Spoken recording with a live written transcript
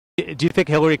do you think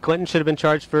Hillary Clinton should have been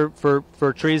charged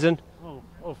for treason?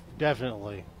 Oh,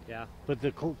 definitely. Yeah. But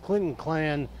the Clinton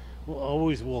clan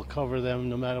will cover them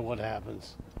no matter what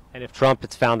happens. And if Trump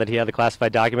it's found that he had the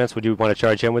classified documents, would you want to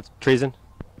charge him with treason?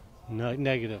 No,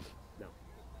 negative. No.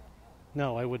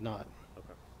 No, I would not.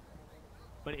 Okay.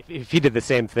 But if he did the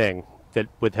same thing that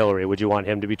with Hillary, would you want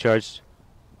him to be charged?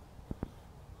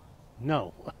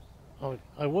 No,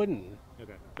 I wouldn't.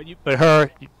 Okay. But her,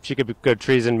 she could go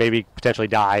treason, maybe potentially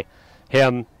die.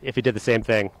 Him, if he did the same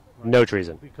thing, no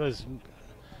treason. Because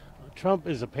Trump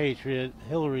is a patriot,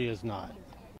 Hillary is not.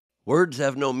 Words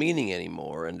have no meaning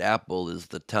anymore, and Apple is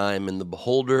the time and the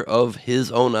beholder of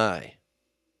his own eye.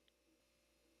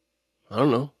 I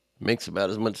don't know. Makes about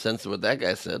as much sense as what that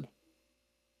guy said.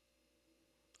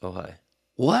 Oh, hi.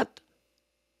 What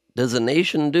does a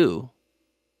nation do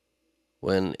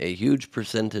when a huge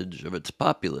percentage of its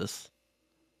populace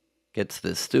gets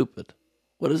this stupid?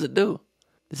 What does it do?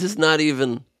 This is not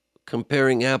even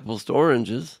comparing apples to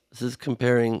oranges. This is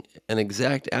comparing an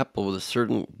exact apple with a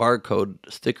certain barcode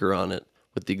sticker on it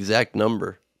with the exact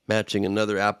number, matching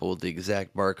another apple with the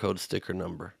exact barcode sticker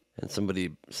number. And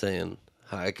somebody saying,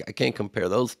 I can't compare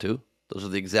those two. Those are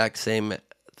the exact same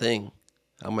thing.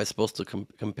 How am I supposed to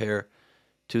compare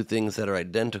two things that are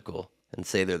identical and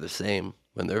say they're the same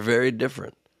when they're very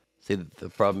different? See, the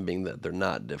problem being that they're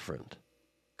not different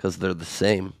because they're the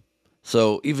same.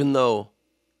 So even though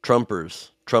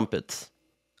trumpets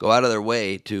go out of their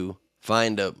way to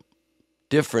find a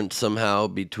difference somehow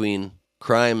between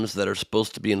crimes that are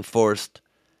supposed to be enforced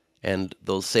and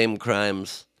those same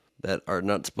crimes that are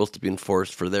not supposed to be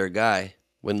enforced for their guy,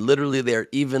 when literally they're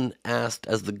even asked,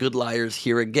 as the good liars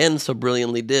here again so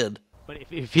brilliantly did. But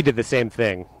if he did the same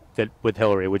thing that with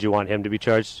Hillary, would you want him to be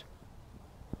charged?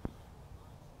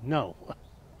 No,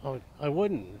 I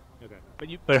wouldn't.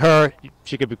 Okay. But her,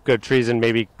 she could go treason,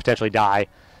 maybe potentially die.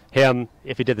 Him,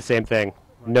 if he did the same thing,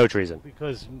 no treason.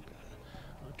 Because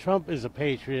Trump is a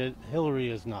patriot, Hillary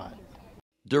is not.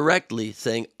 Directly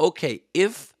saying, okay,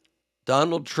 if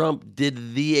Donald Trump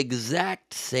did the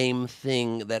exact same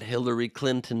thing that Hillary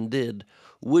Clinton did,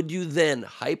 would you then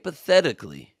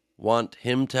hypothetically want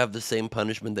him to have the same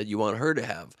punishment that you want her to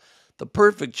have? The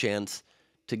perfect chance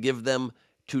to give them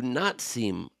to not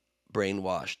seem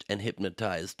brainwashed and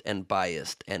hypnotized and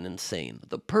biased and insane.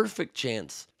 The perfect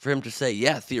chance for him to say,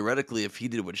 yeah, theoretically, if he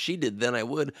did what she did, then I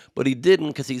would, but he didn't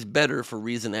because he's better for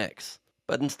reason X.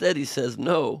 But instead he says,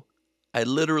 no, I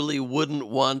literally wouldn't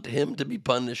want him to be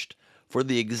punished for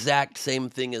the exact same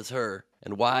thing as her.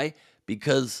 And why?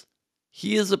 Because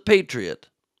he is a patriot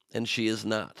and she is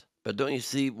not. But don't you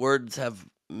see, words have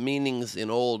meanings in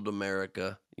old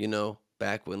America, you know,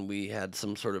 back when we had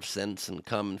some sort of sense and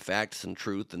common facts and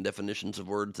truth and definitions of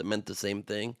words that meant the same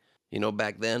thing. You know,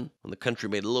 back then, when the country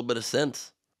made a little bit of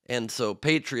sense. And so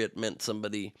patriot meant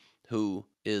somebody who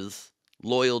is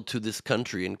loyal to this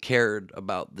country and cared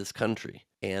about this country.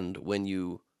 And when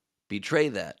you betray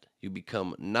that, you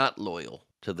become not loyal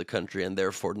to the country and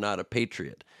therefore not a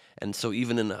patriot. And so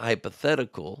even in a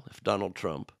hypothetical, if Donald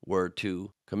Trump were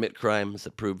to commit crimes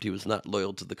that proved he was not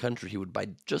loyal to the country, he would by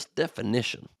just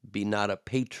definition be not a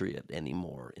patriot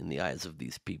anymore in the eyes of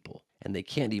these people. And they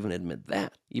can't even admit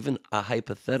that. Even a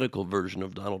hypothetical version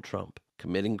of Donald Trump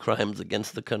committing crimes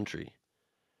against the country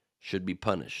should be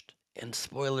punished. And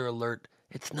spoiler alert,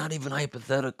 it's not even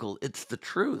hypothetical, it's the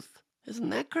truth. Isn't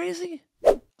that crazy?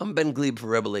 I'm Ben Gleib for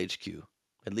Rebel HQ.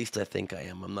 At least I think I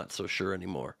am. I'm not so sure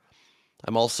anymore.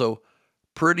 I'm also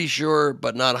pretty sure,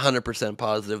 but not 100%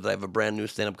 positive, that I have a brand new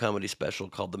stand-up comedy special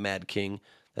called The Mad King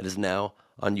that is now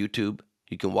on YouTube.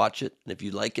 You can watch it, and if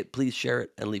you like it, please share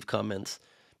it and leave comments,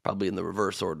 probably in the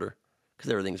reverse order,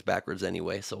 because everything's backwards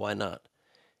anyway, so why not?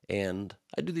 And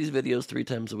I do these videos 3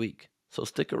 times a week, so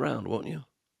stick around, won't you?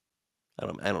 I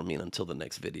don't mean until the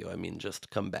next video. I mean just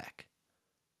come back.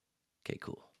 Okay,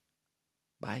 cool.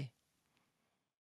 Bye.